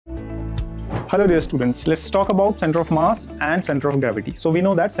Hello dear students, let's talk about center of mass and center of gravity. So we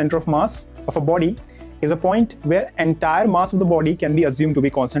know that center of mass of a body is a point where entire mass of the body can be assumed to be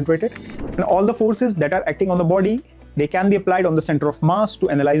concentrated, and all the forces that are acting on the body, they can be applied on the center of mass to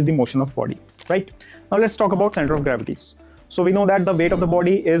analyze the motion of body, right? Now let's talk about center of gravity. So we know that the weight of the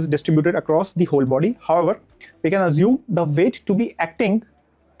body is distributed across the whole body. However, we can assume the weight to be acting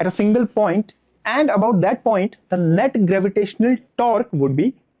at a single point, and about that point, the net gravitational torque would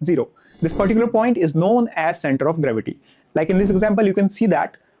be zero. This particular point is known as center of gravity. Like in this example, you can see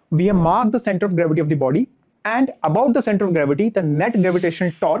that we have marked the center of gravity of the body, and about the center of gravity, the net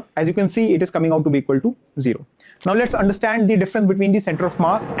gravitational torque, as you can see, it is coming out to be equal to zero. Now let's understand the difference between the center of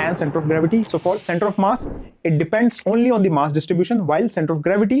mass and center of gravity. So for center of mass, it depends only on the mass distribution, while center of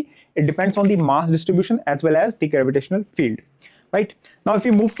gravity, it depends on the mass distribution as well as the gravitational field. Right? Now, if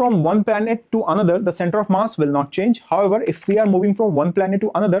we move from one planet to another, the center of mass will not change. However, if we are moving from one planet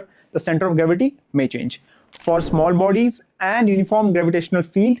to another, the center of gravity may change. For small bodies and uniform gravitational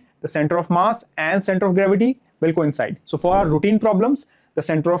field, the center of mass and center of gravity will coincide. So for our routine problems, the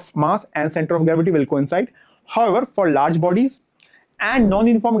center of mass and center of gravity will coincide. However, for large bodies and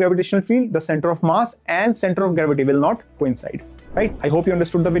non-uniform gravitational field, the center of mass and center of gravity will not coincide. Right? I hope you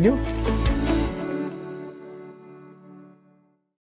understood the video.